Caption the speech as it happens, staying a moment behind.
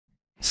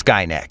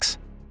Skynex.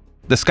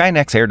 The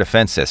Skynex air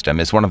defense system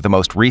is one of the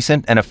most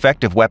recent and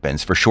effective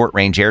weapons for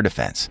short-range air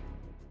defense.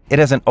 It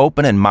has an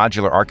open and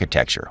modular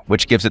architecture,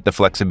 which gives it the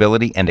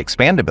flexibility and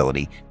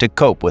expandability to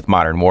cope with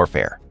modern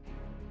warfare.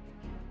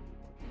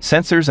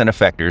 Sensors and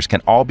effectors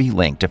can all be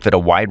linked to fit a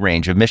wide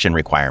range of mission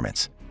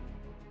requirements.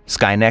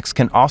 Skynex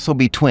can also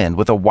be twinned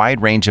with a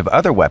wide range of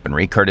other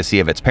weaponry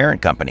courtesy of its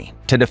parent company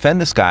to defend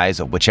the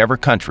skies of whichever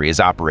country is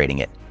operating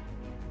it.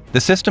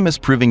 The system is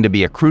proving to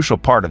be a crucial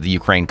part of the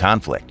Ukraine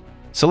conflict,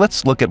 so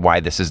let's look at why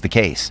this is the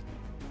case.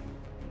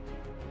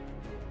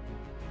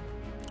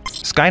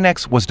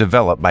 Skynex was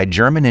developed by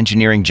German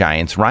engineering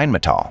giants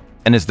Rheinmetall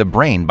and is the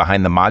brain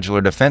behind the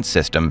modular defense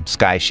system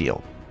Sky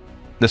Shield.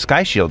 The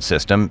Sky Shield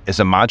system is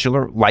a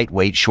modular,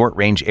 lightweight,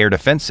 short-range air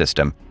defense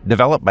system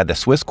developed by the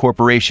Swiss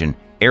corporation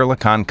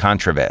Airlacon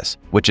Contraves,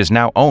 which is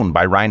now owned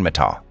by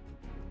Rheinmetall.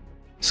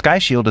 Sky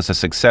Shield is a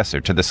successor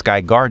to the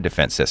Sky Gard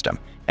defense system,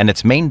 and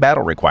its main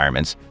battle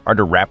requirements are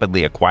to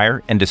rapidly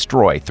acquire and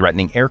destroy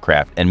threatening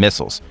aircraft and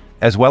missiles,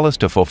 as well as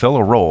to fulfill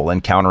a role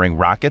in countering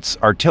rockets,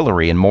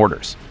 artillery, and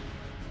mortars.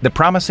 The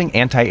promising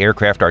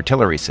anti-aircraft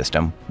artillery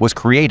system was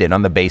created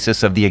on the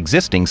basis of the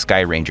existing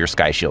Skyranger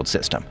Sky Shield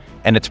system,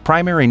 and its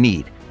primary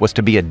need was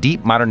to be a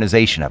deep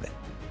modernization of it.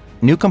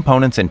 New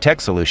components and tech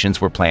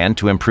solutions were planned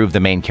to improve the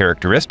main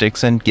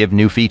characteristics and give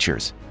new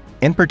features.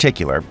 In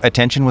particular,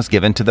 attention was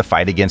given to the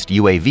fight against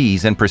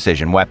UAVs and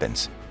precision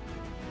weapons.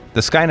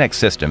 The Skynex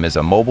system is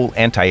a mobile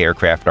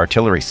anti-aircraft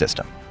artillery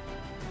system.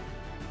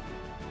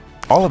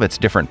 All of its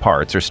different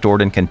parts are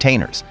stored in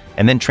containers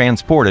and then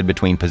transported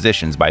between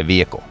positions by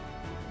vehicle.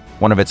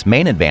 One of its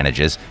main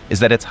advantages is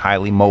that it's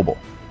highly mobile.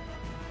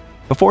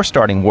 Before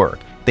starting work,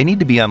 they need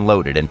to be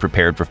unloaded and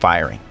prepared for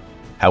firing.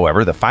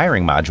 However, the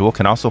firing module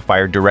can also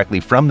fire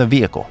directly from the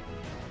vehicle.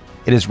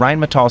 It is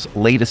Rheinmetall's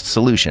latest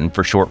solution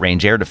for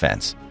short-range air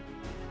defense.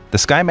 The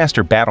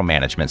Skymaster Battle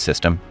Management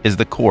System is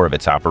the core of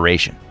its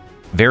operation.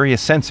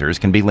 Various sensors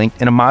can be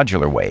linked in a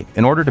modular way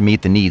in order to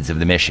meet the needs of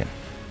the mission.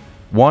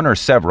 One or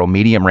several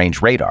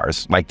medium-range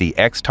radars, like the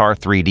XTAR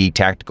 3D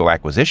Tactical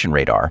Acquisition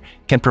Radar,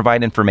 can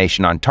provide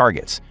information on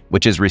targets,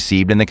 which is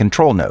received in the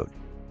control node.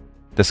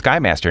 The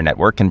Skymaster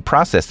network can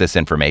process this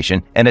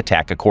information and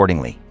attack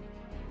accordingly.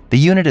 The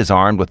unit is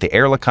armed with the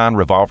Airlacon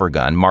Revolver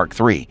Gun Mark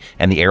III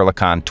and the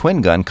Airlacon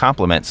Twin Gun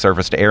Complement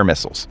surface-to-air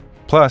missiles.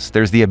 Plus,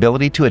 there's the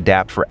ability to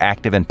adapt for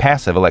active and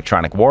passive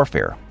electronic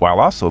warfare, while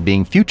also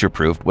being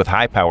future-proofed with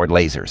high-powered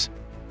lasers.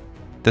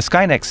 The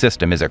Skynex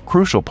system is a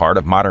crucial part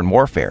of modern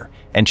warfare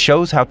and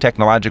shows how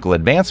technological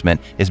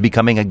advancement is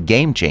becoming a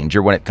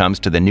game-changer when it comes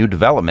to the new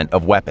development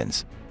of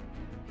weapons.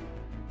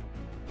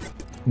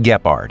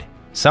 Gepard.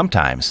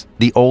 Sometimes,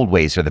 the old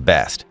ways are the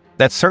best.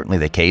 That's certainly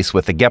the case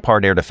with the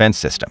Gepard air defense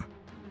system.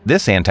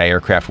 This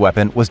anti-aircraft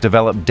weapon was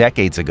developed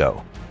decades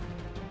ago,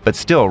 but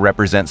still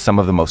represents some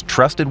of the most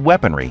trusted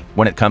weaponry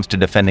when it comes to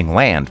defending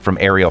land from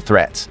aerial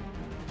threats.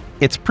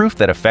 It's proof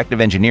that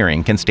effective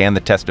engineering can stand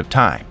the test of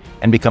time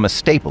and become a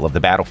staple of the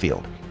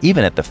battlefield,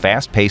 even at the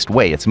fast-paced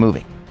way it's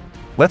moving.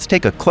 Let's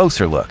take a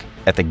closer look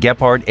at the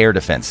Gepard air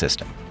defense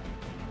system.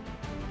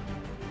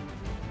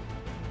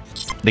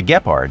 The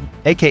Gepard,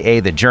 aka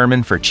the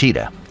German for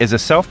Cheetah, is a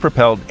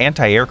self-propelled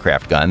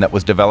anti-aircraft gun that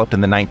was developed in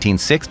the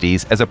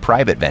 1960s as a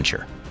private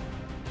venture.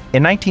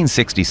 In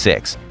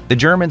 1966, the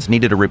Germans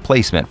needed a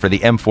replacement for the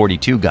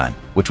M42 gun,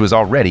 which was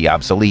already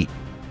obsolete.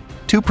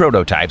 Two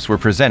prototypes were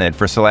presented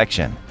for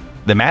selection: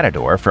 the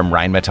Matador from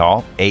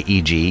Rheinmetall,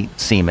 AEG,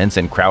 Siemens,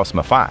 and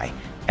Krauss-Maffei,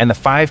 and the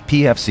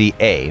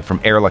 5PFZ-A from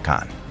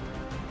Airlacon.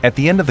 At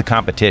the end of the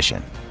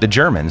competition, the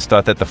Germans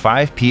thought that the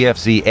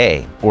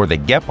 5PFZ-A, or the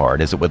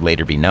Gepard as it would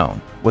later be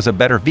known, was a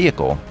better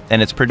vehicle,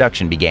 and its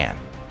production began.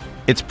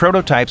 Its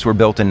prototypes were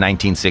built in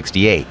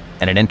 1968,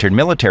 and it entered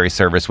military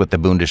service with the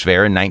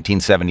Bundeswehr in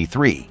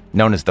 1973,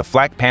 known as the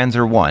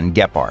Flakpanzer I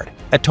Gepard.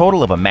 A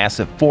total of a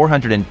massive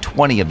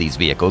 420 of these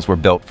vehicles were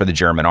built for the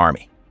German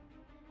army.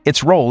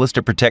 Its role is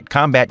to protect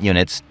combat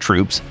units,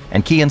 troops,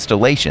 and key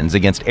installations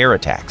against air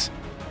attacks.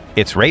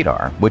 Its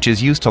radar, which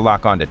is used to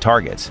lock onto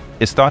targets,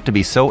 is thought to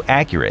be so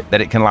accurate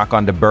that it can lock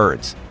onto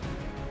birds.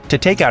 To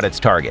take out its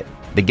target,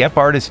 the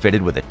Gepard is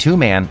fitted with a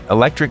two-man,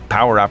 electric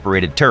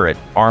power-operated turret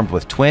armed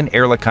with twin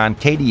Airlacon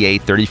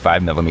KDA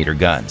 35mm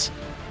guns.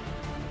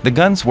 The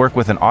guns work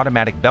with an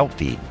automatic belt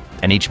feed,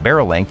 and each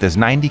barrel length is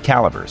 90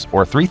 calibers,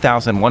 or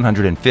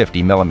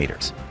 3,150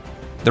 millimeters.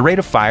 The rate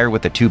of fire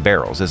with the two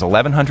barrels is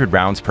 1,100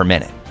 rounds per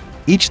minute.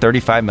 Each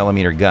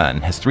 35mm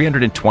gun has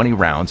 320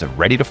 rounds of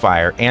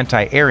ready-to-fire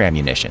anti-air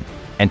ammunition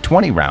and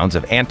 20 rounds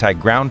of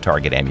anti-ground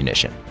target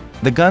ammunition.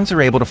 The guns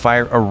are able to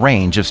fire a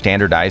range of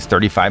standardized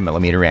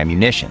 35mm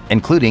ammunition,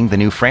 including the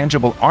new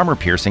frangible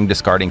armor-piercing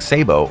discarding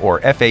Sabo or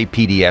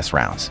FAPDS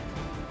rounds.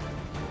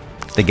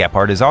 The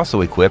Gepard is also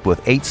equipped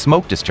with 8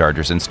 smoke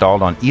dischargers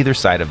installed on either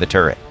side of the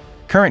turret.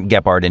 Current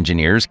Gepard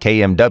engineers,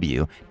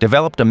 KMW,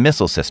 developed a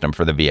missile system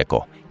for the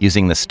vehicle,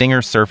 using the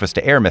Stinger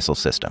surface-to-air missile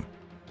system.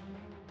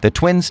 The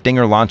twin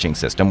Stinger launching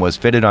system was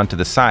fitted onto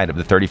the side of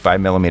the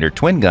 35mm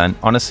twin gun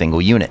on a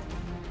single unit.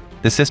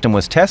 The system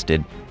was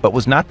tested, but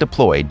was not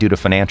deployed due to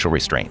financial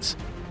restraints.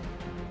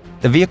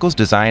 The vehicle's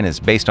design is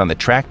based on the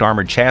tracked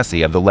armored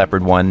chassis of the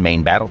Leopard 1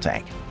 main battle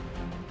tank.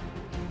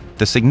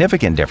 The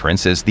significant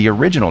difference is the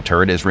original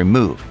turret is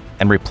removed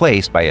and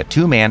replaced by a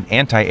two-man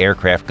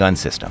anti-aircraft gun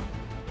system.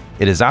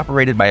 It is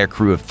operated by a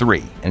crew of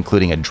 3,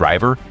 including a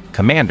driver,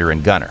 commander,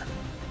 and gunner.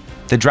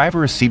 The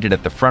driver is seated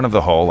at the front of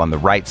the hull on the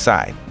right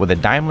side with a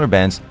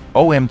Daimler-Benz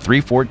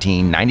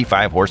OM314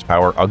 95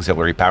 horsepower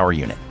auxiliary power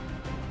unit.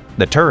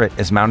 The turret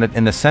is mounted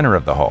in the center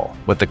of the hull,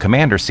 with the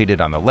commander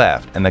seated on the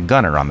left and the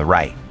gunner on the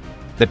right.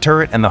 The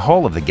turret and the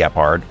hull of the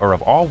Gepard are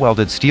of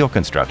all-welded steel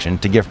construction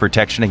to give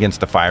protection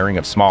against the firing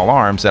of small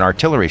arms and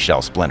artillery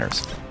shell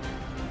splinters.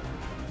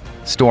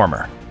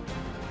 Stormer.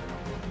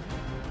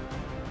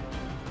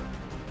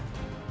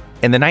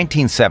 In the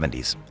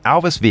 1970s,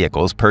 Alvis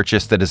Vehicles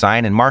purchased the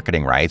design and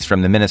marketing rights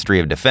from the Ministry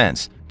of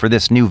Defense for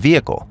this new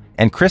vehicle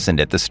and christened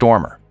it the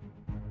Stormer.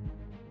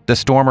 The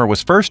Stormer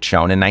was first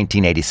shown in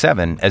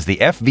 1987 as the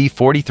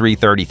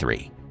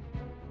FV-4333.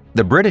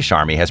 The British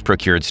Army has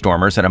procured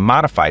Stormers in a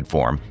modified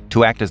form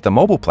to act as the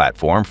mobile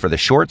platform for the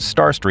Short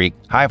Starstreak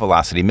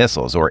High-Velocity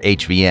Missiles, or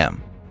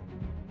HVM.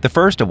 The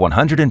first of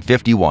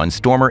 151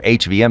 Stormer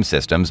HVM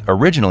systems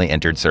originally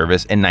entered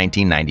service in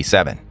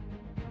 1997.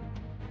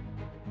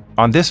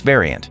 On this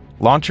variant,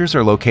 launchers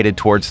are located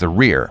towards the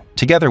rear,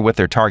 together with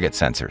their target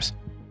sensors.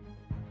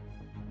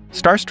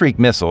 Starstreak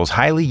missile's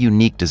highly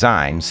unique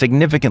design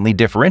significantly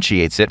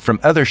differentiates it from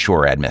other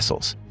SHORAD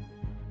missiles.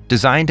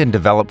 Designed and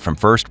developed from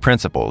first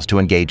principles to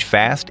engage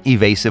fast,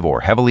 evasive,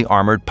 or heavily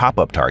armored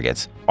pop-up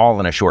targets, all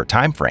in a short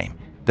time frame,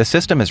 the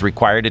system is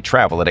required to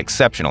travel at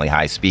exceptionally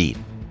high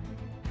speed.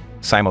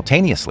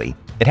 Simultaneously,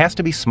 it has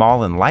to be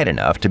small and light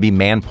enough to be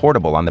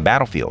man-portable on the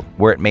battlefield,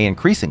 where it may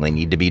increasingly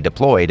need to be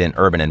deployed in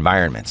urban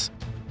environments.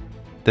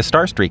 The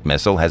Starstreak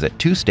missile has a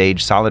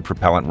 2-stage solid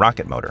propellant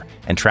rocket motor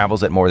and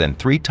travels at more than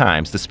 3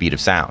 times the speed of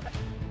sound.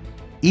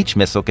 Each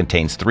missile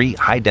contains 3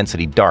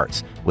 high-density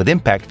darts with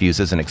impact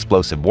fuses and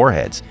explosive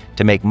warheads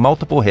to make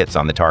multiple hits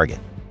on the target.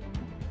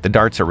 The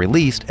darts are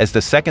released as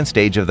the second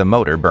stage of the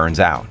motor burns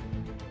out.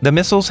 The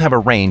missiles have a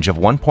range of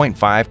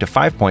 1.5 to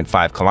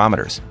 5.5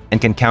 kilometers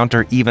and can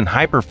counter even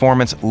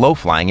high-performance,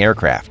 low-flying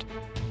aircraft.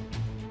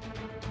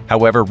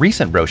 However,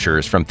 recent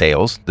brochures from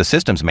Thales, the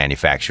systems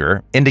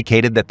manufacturer,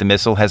 indicated that the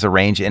missile has a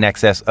range in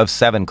excess of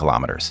 7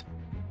 kilometers.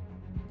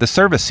 The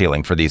service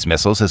ceiling for these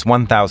missiles is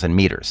 1,000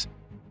 meters.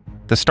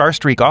 The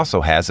Starstreak also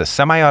has a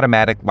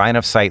semi-automatic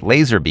line-of-sight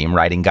laser beam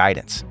riding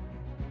guidance.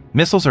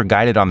 Missiles are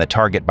guided on the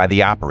target by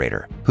the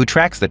operator, who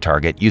tracks the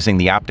target using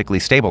the optically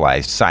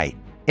stabilized sight.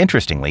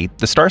 Interestingly,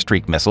 the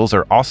Starstreak missiles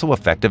are also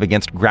effective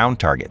against ground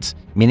targets,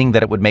 meaning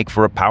that it would make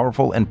for a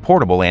powerful and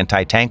portable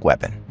anti-tank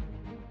weapon.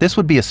 This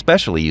would be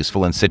especially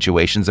useful in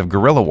situations of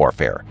guerrilla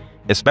warfare,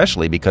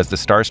 especially because the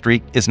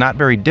Starstreak is not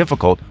very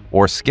difficult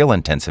or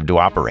skill-intensive to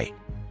operate.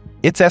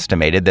 It's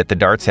estimated that the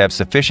darts have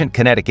sufficient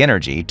kinetic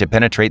energy to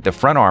penetrate the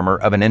front armor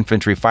of an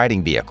infantry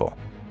fighting vehicle.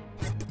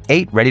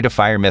 8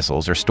 ready-to-fire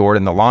missiles are stored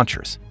in the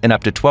launchers, and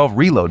up to 12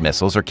 reload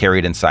missiles are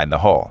carried inside the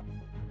hull.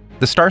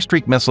 The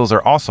Starstreak missiles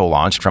are also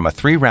launched from a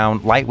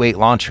 3-round lightweight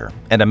launcher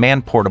and a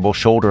man-portable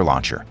shoulder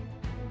launcher.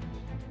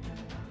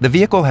 The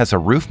vehicle has a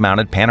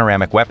roof-mounted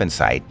panoramic weapon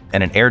sight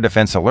and an air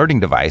defense alerting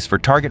device for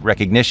target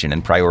recognition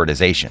and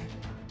prioritization.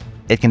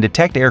 It can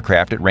detect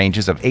aircraft at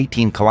ranges of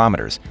 18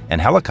 kilometers and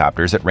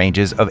helicopters at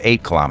ranges of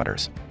 8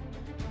 kilometers.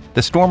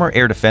 The Stormer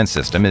air defense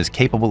system is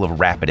capable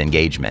of rapid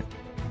engagement.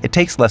 It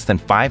takes less than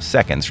 5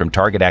 seconds from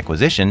target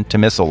acquisition to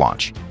missile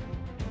launch.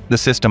 The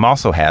system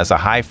also has a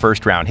high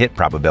first-round hit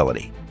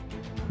probability.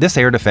 This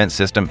air defense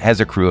system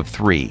has a crew of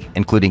 3,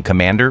 including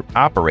commander,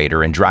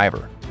 operator, and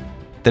driver.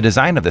 The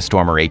design of the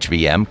Stormer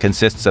HVM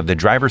consists of the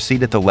driver's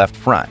seat at the left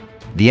front,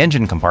 the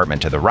engine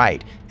compartment to the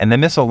right, and the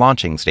missile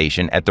launching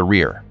station at the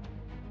rear.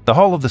 The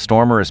hull of the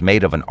Stormer is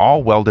made of an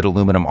all-welded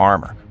aluminum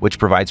armor, which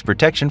provides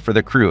protection for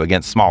the crew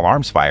against small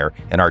arms fire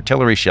and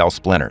artillery shell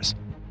splinters.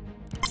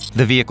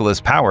 The vehicle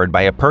is powered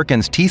by a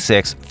Perkins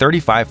T6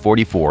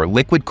 3544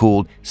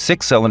 liquid-cooled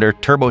 6-cylinder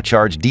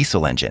turbocharged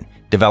diesel engine,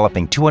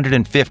 developing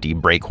 250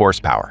 brake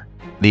horsepower.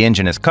 The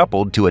engine is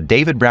coupled to a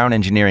David Brown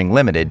Engineering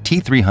Limited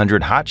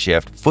T300 hot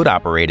shift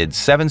foot-operated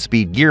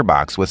 7-speed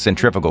gearbox with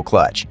centrifugal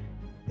clutch.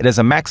 It has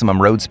a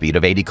maximum road speed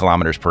of 80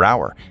 kilometers per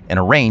hour and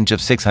a range of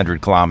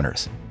 600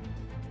 kilometers.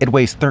 It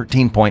weighs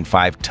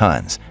 13.5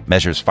 tons,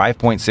 measures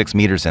 5.6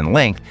 meters in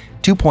length,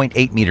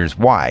 2.8 meters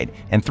wide,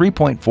 and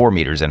 3.4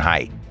 meters in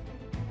height.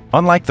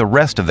 Unlike the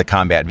rest of the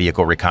combat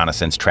vehicle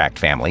reconnaissance tracked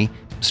family,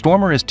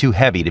 Stormer is too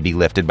heavy to be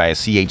lifted by a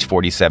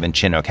CH-47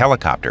 Chinook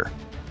helicopter,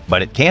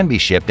 but it can be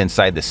shipped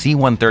inside the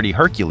C-130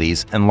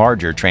 Hercules and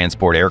larger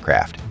transport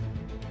aircraft.